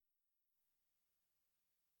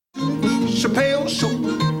Chappelle Show.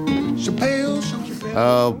 Chappelle Show.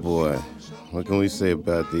 Oh boy, what can we say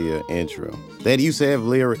about the intro? That used to have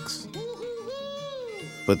lyrics,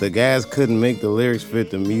 but the guys couldn't make the lyrics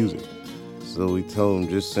fit the music, so we told them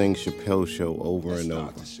just sing Chappelle Show over and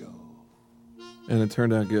over. And it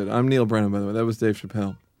turned out good. I'm Neal Brennan, by the way. That was Dave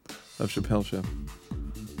Chappelle of Chappelle Show.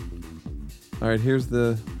 All right, here's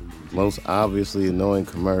the most obviously annoying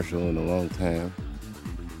commercial in a long time.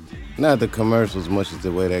 Not the commercial as much as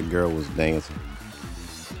the way that girl was dancing.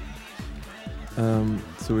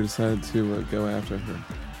 So we decided to go after her.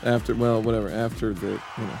 After the,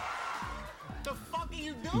 The fuck are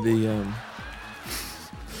you doing? the, I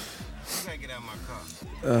gotta get out of my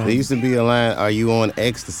car. There used to be a line, "Are you on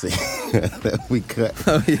ecstasy?" that we cut.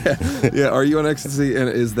 oh yeah, yeah. Are you on ecstasy? And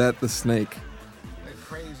is that the snake? That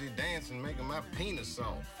crazy dancing making my penis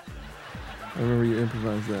soft. I remember you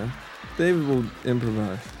improvised that. David will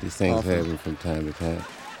improvise. These things happen from time to time.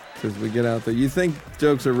 Because we get out there. You think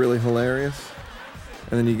jokes are really hilarious,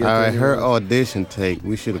 and then you get. All there right, and her you're like, audition tape.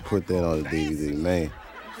 We should have put that on the DVD, man.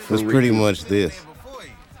 It was pretty much this.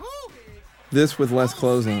 this with less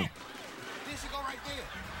clothes on.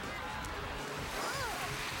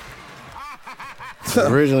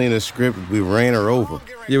 Originally in the script, we ran her over.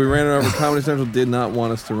 Yeah, we ran her over. Comedy Central did not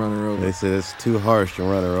want us to run her over. They said it's too harsh to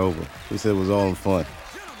run her over. We said it was all in fun.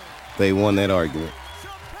 They won that argument.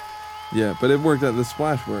 Yeah, but it worked out. The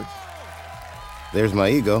splash worked. There's my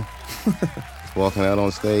ego. It's walking out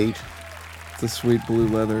on stage. It's a sweet blue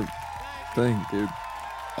leather thing, dude.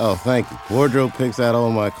 Oh, thank you. Wardrobe picks out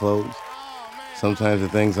all my clothes. Sometimes the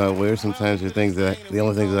things I wear, sometimes the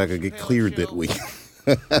only things that I could get cleared that week.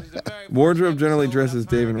 Wardrobe generally dresses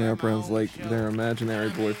Dave and wraparounds like their imaginary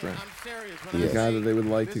boyfriend. The Yes. guy that they would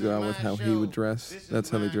like to go out with, how he would dress. That's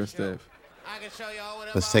how they dress Dave. I can show y'all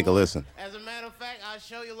whatever Let's take a listen. As a matter of fact, I'll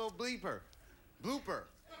show you a little blooper.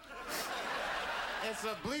 It's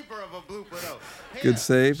a bleeper of a blooper, though. Good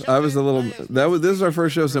save. I was a little. This is our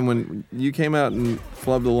first show, so when you came out and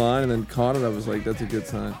flubbed the line and then caught it, I was like, that's a good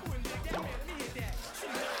sign.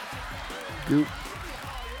 Goop.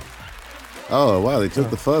 Oh, wow, they took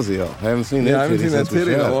the fuzzy off. I haven't seen Yeah, I that haven't titty seen that since we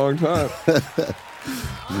titty in a shot. long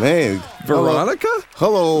time. Man. Veronica?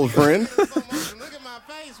 Hello, old friend. Look at my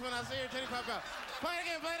face when I see her titty pop out. Play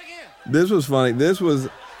it again. This was funny.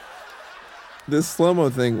 This slow-mo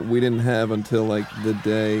thing we didn't have until like the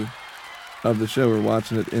day of the show. We were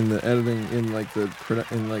watching it in the editing, in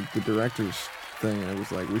the director's thing, and it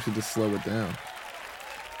was like, we should just slow it down.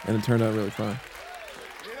 And it turned out really fun.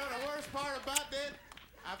 You know the worst part about that?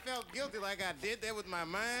 I felt guilty like I did that with my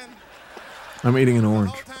mind. I'm eating an The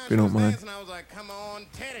orange, whole time if she you don't was mind. dancing, I was like, come on,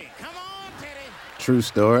 titty. True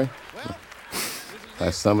story. Well,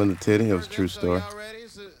 I summoned the titty. It was a true story.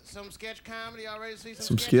 Some sketch comedy. Y'all ready to see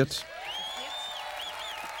Some skits.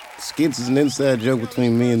 Skits is an inside joke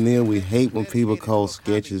between me and Neal. We hate when people call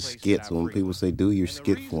sketches skits. When people say, do your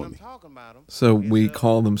skit for me. So we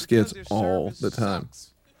call them skits all the time.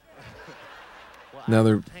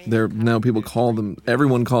 Now now people call them,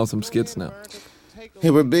 everyone calls them skits now.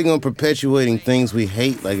 Hey, we're big on perpetuating things we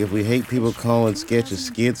hate. Like if we hate people calling sketches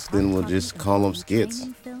skits, then we'll just call them skits.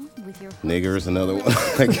 Nigger is another one,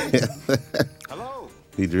 I guess.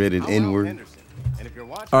 The dreaded N-word.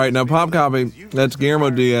 All right, now Pop Copy, that's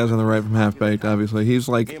Guillermo Diaz on the right from Half Baked, obviously. He's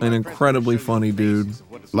like an incredibly funny dude.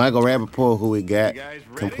 Michael Rappaport, who we got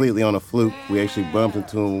completely on a fluke. We actually bumped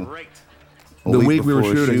into him The week we were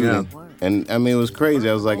before shooting, yeah. And I mean, it was crazy.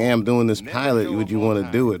 I was like, hey, I'm doing this pilot. Would you want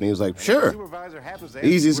to do it? And he was like, sure.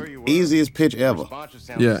 Easiest pitch ever.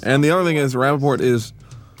 Yeah, and the other thing is Rappaport is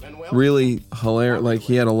really hilarious. Like,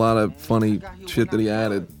 he had a lot of funny shit that he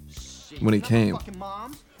added when he came.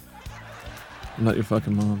 Not your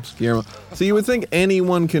fucking moms. Guillermo. So you would think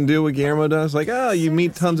anyone can do what Guillermo does. Like, you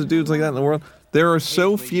meet tons of dudes like that in the world. There are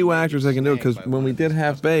so few actors that can do it, because when we did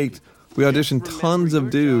Half Baked, we auditioned tons of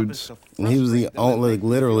dudes. And he was the only, like,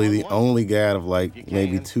 literally the only guy out of like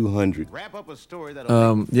maybe 200.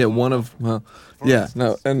 Yeah, one of, well, yeah,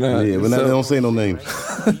 no, and Yeah, but they don't say no names.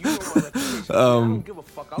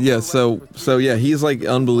 Yeah, so yeah, he's like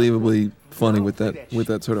unbelievably funny with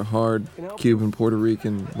that sort of hard Cuban, Puerto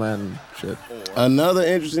Rican, Latin shit. Another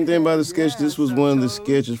interesting thing about the sketch, this was one of the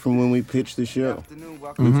sketches from when we pitched the show.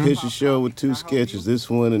 We pitched the show with two sketches. This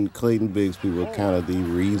one and Clayton Bigsby were kind of the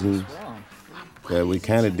reasons that we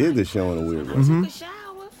kind of did the show in a weird way.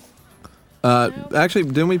 Actually,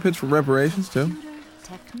 didn't we pitch for reparations too?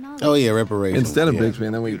 Oh yeah, reparations. Instead of Bigsby,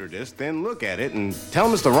 and then we. Then look at it and tell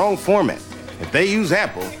them it's the wrong format. If they use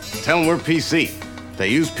Apple, tell them we're PC. If they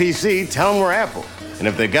use PC, tell them we're Apple. And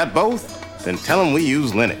if they got both, then tell them we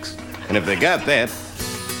use Linux. And if they got that,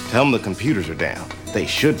 tell them the computers are down. They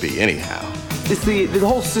should be, anyhow. It's the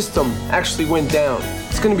whole system actually went down.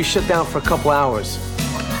 It's gonna be shut down for a couple hours.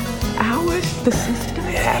 Hours? The system?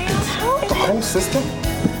 It happens. The whole system?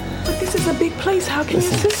 But this is a big place. How can your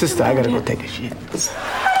system? Sister, I gotta go take a shit.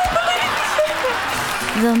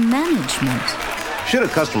 The management. Should a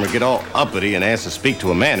customer get all uppity and ask to speak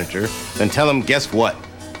to a manager, then tell him, guess what?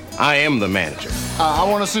 I am the manager. I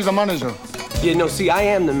want to see the manager. Yeah, no, see, I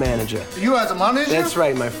am the manager. You as a manager? That's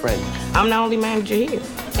right, my friend. I'm the only manager here.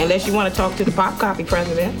 Unless you want to talk to the pop copy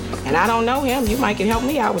president. And I don't know him. You might can help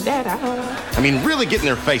me out with that. I don't know. I mean, really get in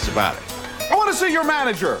their face about it. I want to see your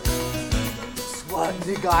manager. What,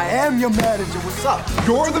 nigga? I am your manager. What's up?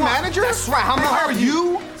 You're the manager? That's right. How are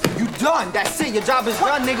you? You done. That's it. Your job is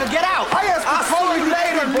done, nigga. Get out. I asked for color you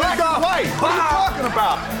later, black and white. What are you talking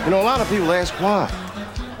about? You know, a lot of people ask why.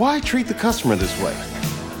 Why treat the customer this way?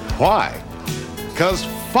 Why? Because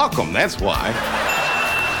fuck them, that's why.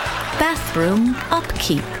 Bathroom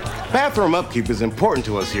upkeep. Bathroom upkeep is important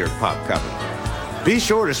to us here at Pop Copy. Be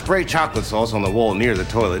sure to spray chocolate sauce on the wall near the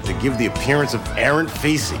toilet to give the appearance of errant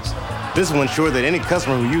feces. This will ensure that any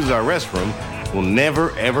customer who uses our restroom will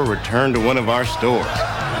never, ever return to one of our stores.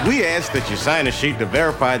 We ask that you sign a sheet to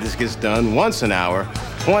verify this gets done once an hour,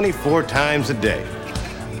 24 times a day.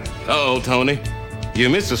 Uh-oh, Tony. You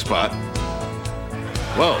missed a spot.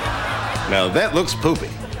 Whoa. Now that looks poopy.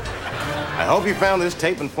 I hope you found this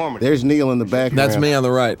tape informative. There's Neal in the background. That's me on the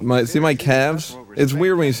right. See my calves? It's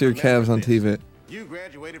weird when you see your calves on TV.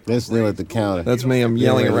 That's Neal at the counter. That's me. I'm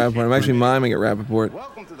yelling at Rappaport. I'm actually miming at Rappaport.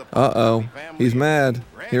 Uh-oh. He's mad.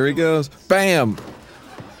 Here he goes. Bam!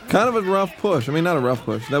 Kind of a rough push. I mean, not a rough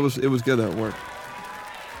push. It was good that it worked.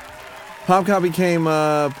 Pop Copy came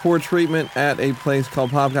poor treatment at a place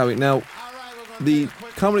called Pop Copy. Now, the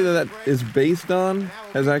company that is based on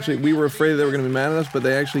has actually, we were afraid they were going to be mad at us, but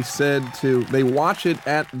they actually said they watch it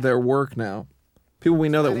at their work now. People we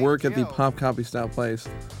know that work at the Pop Copy style place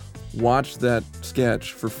watch that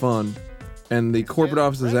sketch for fun, and the corporate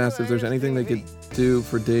office has asked if there's anything they could do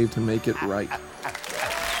for Dave to make it right.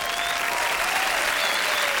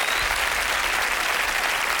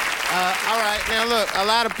 All right, now look, a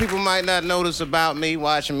lot of people might not notice about me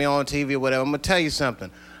watching me on TV or whatever. I'm gonna tell you something.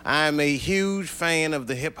 I'm a huge fan of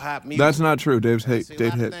the hip hop music. That's not true. Dave's hate.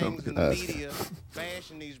 Dave hate. Media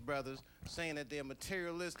bashing these brothers, saying that they're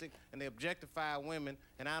materialistic and they objectify women,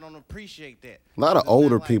 and I don't appreciate that. A lot of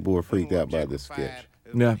older people were freaked out by this sketch.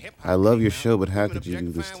 Yeah. I love your show, but how could you do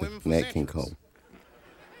this to Nat King Cole?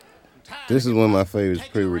 This is one of my favorites.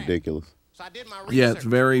 Pretty ridiculous. Yeah, it's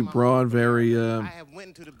very broad, very,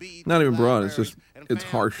 not even broad, it's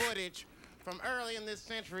harsh.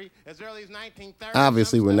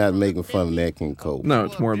 Obviously, we're not making fun of Nat King Cole. No,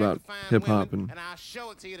 it's more about hip-hop. And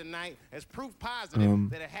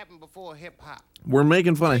we're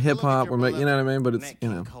making fun of hip-hop, you know what I mean? But it's,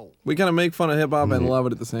 we kind of make fun of hip-hop and love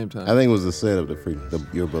it at the same time. I think it was the set of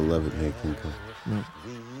your beloved Nat King Cole. No.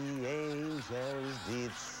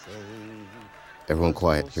 Everyone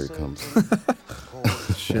quiet, here it comes.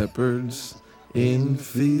 Shepherds in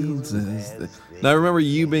fields as they... Now, I remember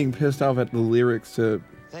you being pissed off at the lyrics to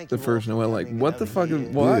the first Noel. Like, what the fuck is...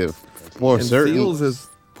 What? Yeah, poor and certain. Fields is...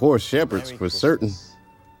 Poor shepherds for certain.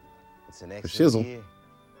 For shizzle.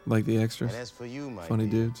 Like the extras. Funny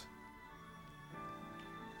dudes.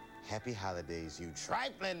 Happy holidays, you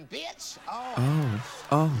trifling bitch.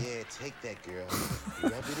 Oh. Yeah, take that, girl. All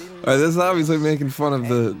right, this is obviously making fun of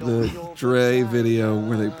the Dre video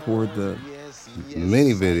where they poured the...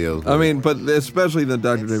 Many videos. I mean, but especially the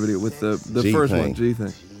Dr. Dre video with the first one, G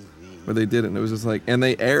thing, where they did it, and it was just like, and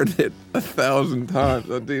they aired it 1,000 times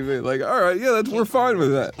on TV. Like, all right, yeah, we're fine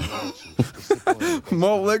with that.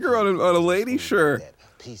 Malt liquor on a lady, sure.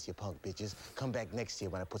 Peace, you punk bitches. Come back next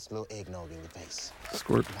year when I put some little eggnog in your face.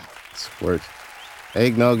 Squirt.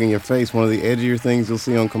 Eggnog in your face, one of the edgier things you'll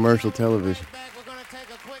see on commercial television.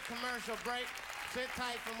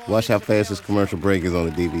 Watch how fast this commercial break is on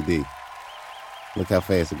the DVD. Look how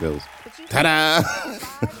fast it goes. Ta-da!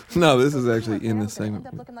 No, this is actually in this segment.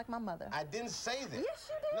 I didn't say that. Yes,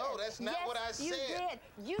 you did. No, that's not what I said.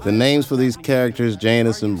 The names for these characters,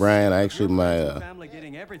 Janice and Brian, are actually my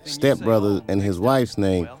stepbrother and his wife's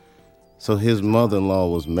name. So his mother-in-law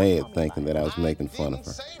was mad thinking that I was making fun of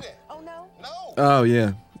her. Oh,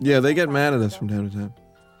 yeah. Yeah, they get mad at us from time to time.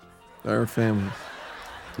 Our families.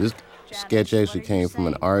 This sketch actually came from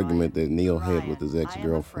an argument that Neal had with his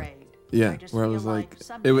ex-girlfriend. Yeah, where I was like,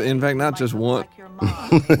 in fact, not just one.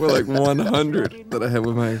 We're like 100 that I had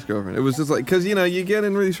with my ex-girlfriend. It was just like, because, you get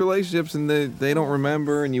in these relationships and they don't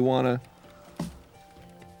remember and you want to,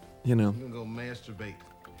 You can go masturbate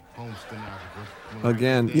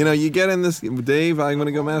Again, you get in this, Dave, I'm going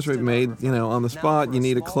to go masturbate, made, on the spot. You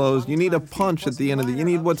need a close. You need a punch at the end of you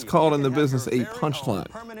need what's called in the business a punchline.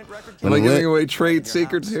 Am I giving away trade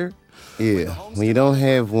secrets here? Yeah. When you don't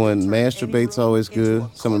have one, masturbate's always good.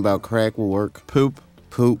 Something about crack will work. Poop,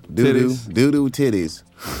 doo-doo, doo-doo, titties.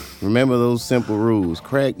 Remember those simple rules.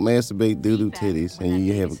 Crack, masturbate, doo-doo, titties, and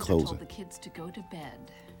you have a closer.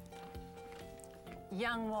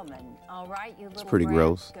 Young woman, all right, you little pretty brat,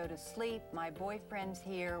 gross. Go to sleep. My boyfriend's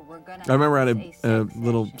here. We're gonna I remember I had a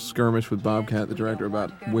little skirmish with Bobcat, the director, about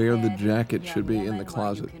where the jacket should be in the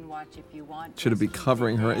closet. Should it be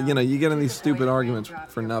covering her? You get in these stupid arguments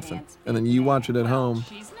for nothing. And then you watch it at home,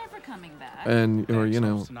 or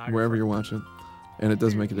wherever you're watching, and it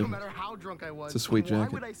doesn't make a difference. It's a sweet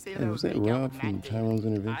jacket. Hey, was that Rob from Tyrone's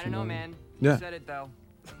Intervention? I don't know, man. Yeah. You said it, though.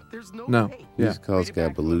 No. Yeah. He's called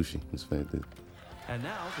Scott Belushi. That's fantastic. And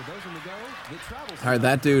now, for those on the go, the travel. All right,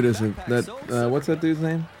 that dude is what's that dude's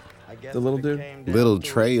name? The little dude? Little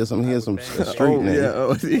Trey or something. He has some street name.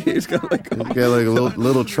 Yeah, he's got like a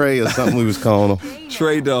little Trey or something we was calling him.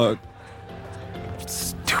 Trey Dog.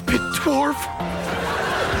 Stupid dwarf.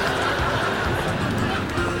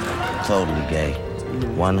 Totally gay.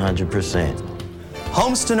 100%.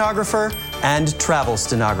 Home stenographer and travel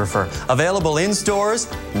stenographer. Available in stores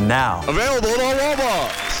now. Available in all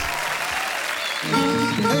Walmarts.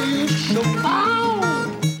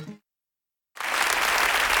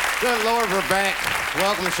 Good Lord, we're back.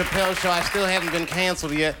 Welcome to Chappelle Show. I still haven't been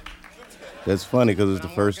canceled yet. That's funny because it's the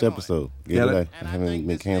first episode. I haven't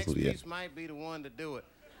been canceled yet. Might be the one to do it.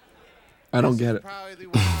 I don't get it. Probably the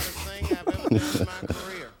wildest thing I've ever done in my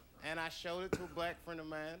career. And I showed it to a black friend of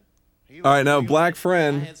mine. All right, now, black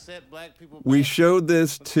friend, we showed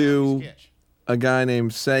this to a guy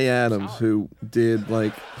named Say Adams who did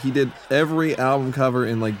every album cover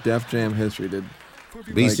in Def Jam history. Did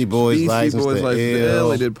Beastie Boys, License to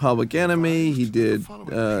Ill. He did Public Enemy. He did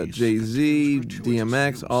Jay-Z,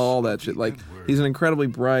 DMX, all that shit. He's an incredibly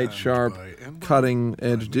bright, sharp,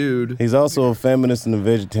 cutting-edge dude. He's also a feminist and a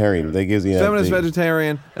vegetarian. That gives you feminist,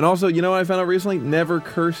 vegetarian, and also, what I found out recently? Never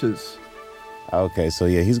curses. Okay, so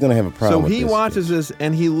yeah, he's gonna have a problem. So he watches this,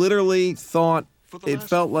 and he literally thought it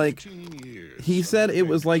felt like. He said it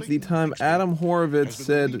was like the time Adam Horovitz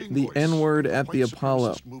said the N-word at the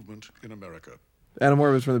Apollo. Adam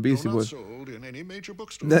Horovitz from the Beastie Boys. That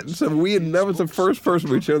was the first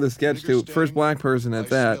person we showed the sketch to, first black person at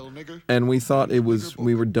that, and we thought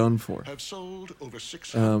we were done for.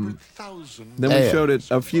 Then we showed it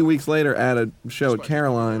a few weeks later at a show at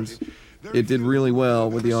Caroline's. It did really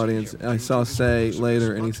well with the audience. I saw Say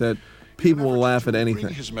later, and he said, people will laugh at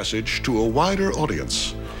anything. His message to a wider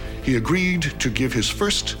audience. He agreed to give his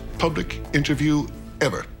first public interview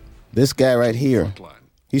ever. This guy right here,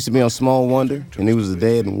 he used to be on Small Wonder, and he was the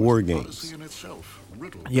dad in War Games.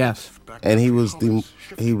 Yes. And he was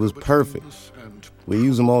perfect. We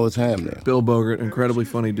use him all the time now. Bill Bogert, incredibly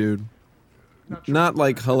funny dude. Not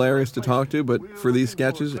hilarious to talk to, but for these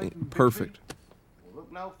sketches, perfect.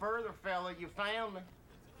 Look no further, fella. You found me.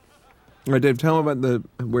 All right, Dave, tell him about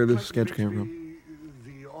where this sketch came from.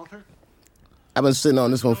 I've been sitting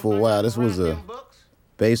on this one for a while. This was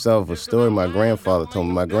based off a story my grandfather told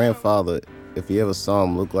me. My grandfather, if you ever saw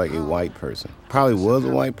him, looked like a white person. Probably was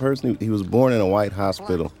a white person. He was born in a white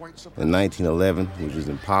hospital in 1911, which is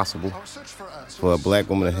impossible for a black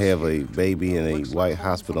woman to have a baby in a white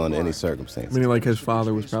hospital under any circumstance. Meaning his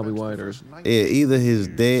father was probably white, or? Yeah, either his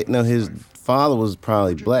father was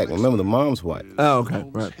probably black. Remember, the mom's white. Oh, okay,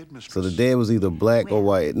 right. So the dad was either black or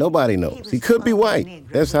white. Nobody knows. He could be white.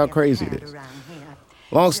 That's how crazy it is.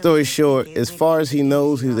 Long story short, as far as he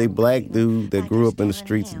knows, he's a black dude that grew up in the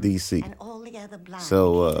streets of D.C.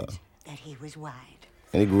 So,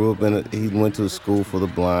 and he grew up he went to a school for the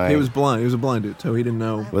blind. He was blind. He was a blind dude, so he didn't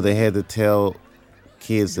know. But they had to tell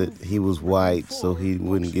kids that he was white so he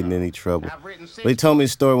wouldn't get in any trouble. But he told me a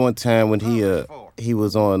story one time when he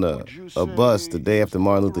was on a bus the day after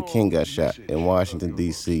Martin Luther King got shot in Washington,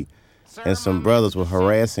 D.C., and some brothers were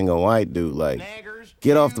harassing a white dude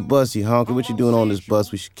get off the bus, you honker. What you doing on this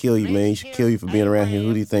bus? We should kill you, man. You should kill you for being around here.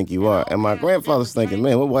 Who do you think you are? And my grandfather's thinking,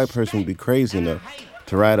 man, what white person would be crazy enough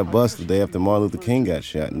to ride a bus the day after Martin Luther King got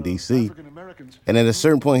shot in D.C.? And at a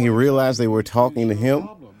certain point, he realized they were talking to him.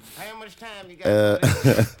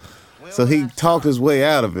 So he talked his way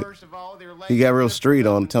out of it. He got real street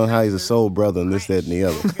on him, telling how he's a soul brother and this, that, and the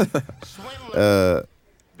other.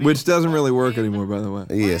 Which doesn't really work anymore, by the way.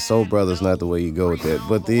 Yeah, soul brother's not the way you go with that.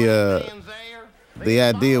 But the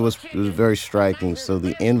idea was very striking, so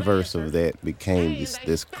the inverse of that became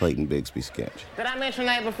this Clayton Bigsby sketch. Did I mention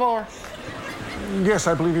that before? Yes,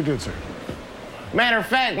 I believe you did, sir. Matter of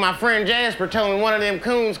fact, my friend Jasper told me one of them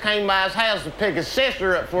coons came by his house to pick his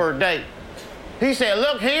sister up for a date. He said,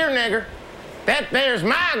 look here, nigger, that there's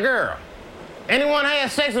my girl. Anyone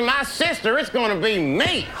has sex with my sister, it's gonna be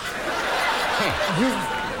me.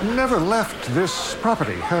 You've never left this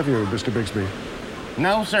property, have you, Mr. Bigsby?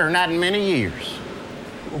 No, sir, not in many years.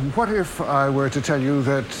 What if I were to tell you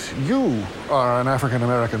that you are an African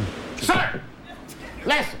American? Sir,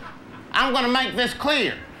 listen, I'm gonna make this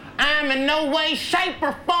clear. I'm in no way, shape,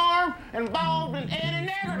 or form involved in any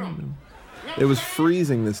niggerdom. It was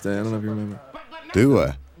freezing this day. I don't know if you remember. Do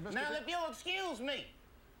I? Now, if you'll excuse me,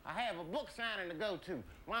 I have a book signing to go to.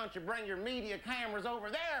 Why don't you bring your media cameras over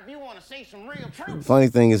there if you want to see some real truth? Funny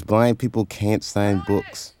thing is, blind people can't sign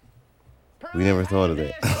books. We never thought of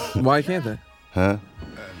that. Why can't they? Huh?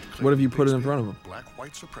 What if you put it in front of them?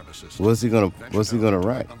 What's he gonna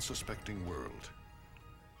write?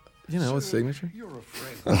 You know, a signature.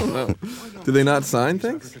 I don't know. Do they not sign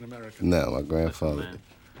things? No, my grandfather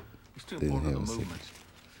didn't have a signature.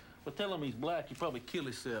 But tell him he's black, he probably kill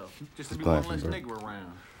himself. Just to be black one less and nigger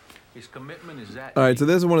around. His commitment is that. All right, so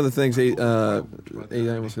this is one of the things I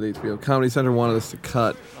almost said HBO. Comedy Central wanted us to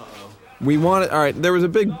cut. We wanted. All right, there was a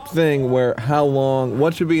big thing where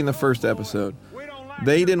what should be in the first episode.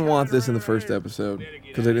 They didn't want this in the first episode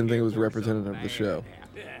because they didn't think it was representative of the show,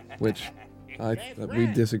 which we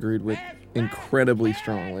disagreed with incredibly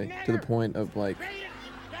strongly to the point of like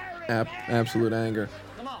absolute anger.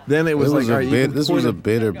 Then it was this was a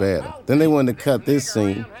bitter battle. Then they wanted to cut this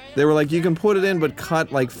scene. They were like, you can put it in, but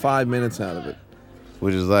cut like 5 minutes out of it.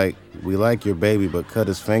 Which is like, we like your baby, but cut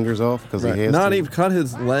his fingers off because he has Not to. even cut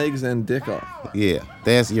his legs and dick off. Yeah,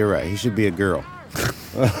 you're right. He should be a girl.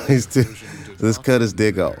 Let's cut his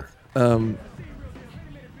dick off.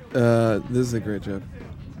 This is a great joke.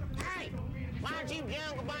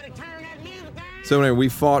 So anyway, we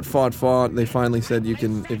fought. They finally said if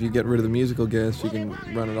you get rid of the musical guest, you can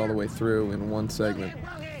run it all the way through in one segment.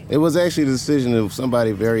 It was actually the decision of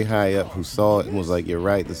somebody very high up who saw it and was like, you're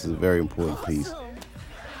right, this is a very important piece.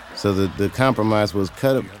 So the compromise was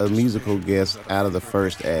cut a musical guest out of the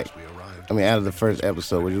first act. Out of the first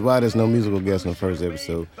episode, which is why there's no musical guest in the first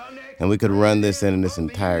episode. And we could run this in its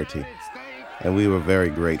entirety. And we were very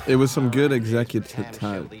grateful. It was some good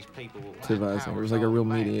executivizing. It was like a real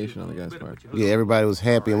mediation on the guy's part. Yeah, everybody was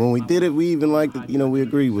happy. And when we did it, we even liked it. We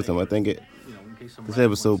agreed with him. I think this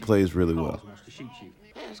episode plays really well.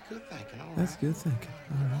 That's good thinking.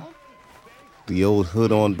 All right. The old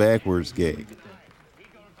hood on backwards gag.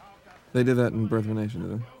 They did that in Birth of a Nation,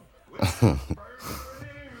 did they?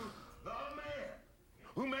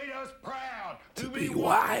 To be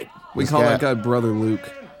white. We call that guy Brother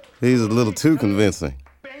Luke. He's a little too convincing.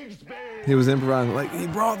 He was improvising like he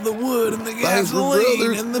brought the wood and the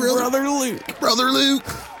gasoline and the Brother Luke. Brother Luke.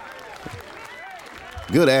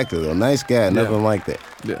 Good actor though, nice guy, nothing like that.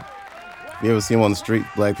 Yeah. You ever see him on the street?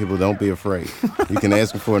 Black people, don't be afraid. You can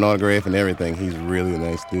ask him for an autograph and everything. He's really a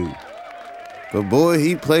nice dude. But boy,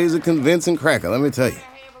 he plays a convincing cracker, let me tell you.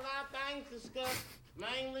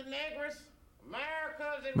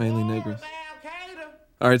 Mainly niggers.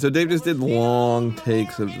 All right, so Dave just did long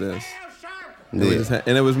takes of this. Yeah.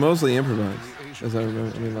 And it was mostly improvised, as I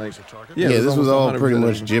remember. This was all pretty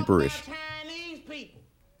much gibberish.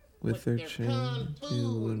 With their chain,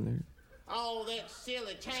 all that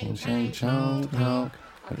silly chain talk.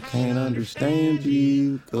 I can't understand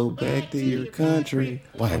you. Go back to your country.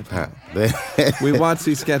 White power. We watched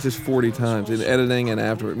these sketches 40 times in editing and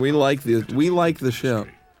afterward. We like the show,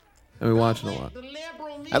 and we watch it a lot.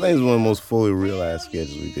 I think it's one of the most fully realized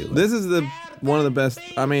sketches we did. This is one of the best.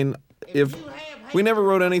 If we never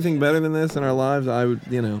wrote anything better than this in our lives, I would,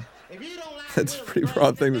 that's a pretty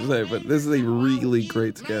broad thing to say, but this is a really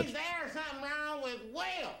great sketch.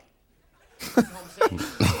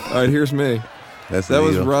 All right, here's me. That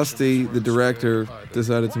was Rusty, the director,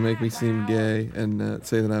 decided to make me seem gay and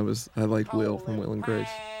say that I liked Will from Will and Grace.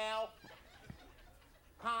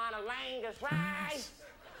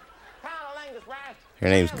 Her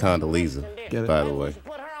name's Condoleezza, by the way.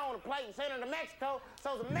 Put her on a plate and send her to Mexico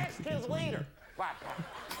so the Mexicans will eat her. What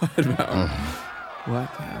power? What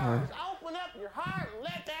power? Open up your heart and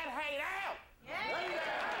let that hate out.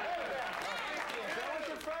 Show us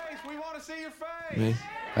your face. We want to see your face. Me?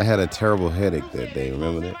 I had a terrible headache that day.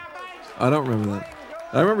 Remember that? I don't remember that.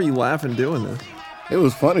 I remember you laughing doing this. It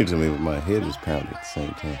was funny to me, but my head was pounding at the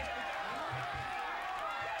same time.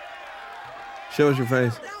 Show us your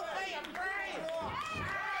face.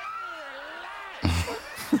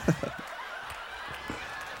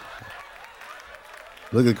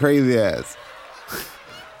 Look at crazy eyes.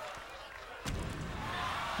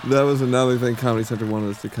 That was another thing Comedy Central wanted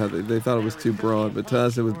us to cut. They thought it was too broad, but to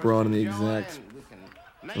us it was broad in the exact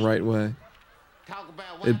right way.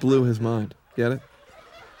 It blew his mind. Get it?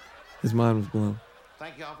 His mind was blown.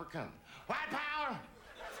 Thank y'all for coming. White power!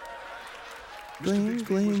 Mr. Bixby was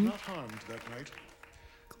gling. not harmed that night.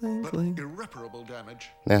 Cling, But cling. irreparable damage.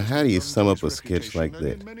 Now, how do you sum up a sketch like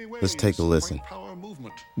that? Let's take a listen. Power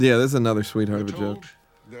movement. Yeah, this is another sweetheart of a We're joke. told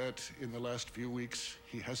that in the last few weeks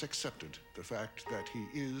he has accepted the fact that he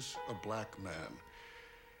is a black man.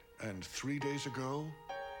 And 3 days ago,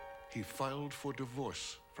 he filed for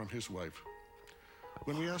divorce from his wife.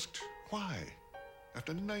 When we asked why,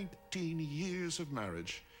 after 19 years of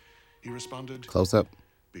marriage, he responded, Close up.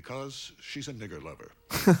 because she's a nigger lover.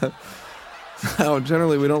 Now,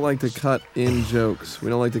 generally, we don't like to cut in jokes. We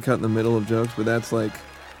don't like to cut in the middle of jokes, but that's like,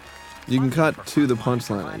 you can cut to the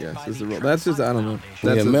punchline, I guess, is the rule. That's just, I don't know.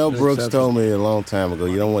 That's Mel an Brooks exception. told me a long time ago,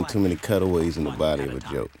 you don't want too many cutaways in the body of a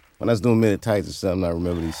joke. When I was doing Men in Tights or something, I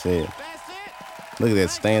remember he said, look at that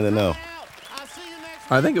standing up.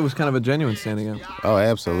 I think it was kind of a genuine standing up. Oh,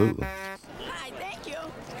 absolutely.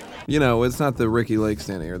 You know, it's not the Ricky Lake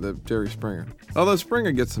standing or the Jerry Springer. Although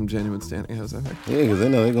Springer gets some genuine standing ups, I think. Yeah, because they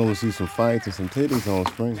know they're going to see some fights and some titties on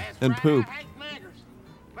screen. And poop.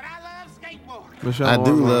 Michelle I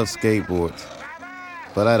do Armour. love skateboards,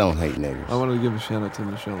 but I don't hate niggas. I wanted to give a shout out to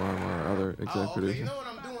Michelle Armour, our other exec producer,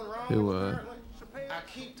 who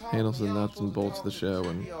handles the nuts and bolts of the show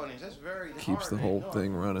and keeps the whole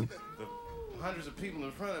thing running. Hundreds of people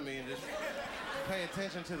in front of me and just pay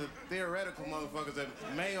attention to the theoretical motherfuckers that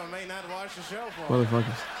may or may not watch the show for me.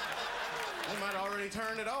 Motherfuckers. They might have already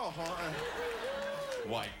turned it off.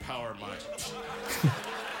 White power, Mike.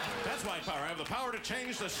 That's white power. I have the power to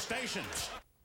change the station.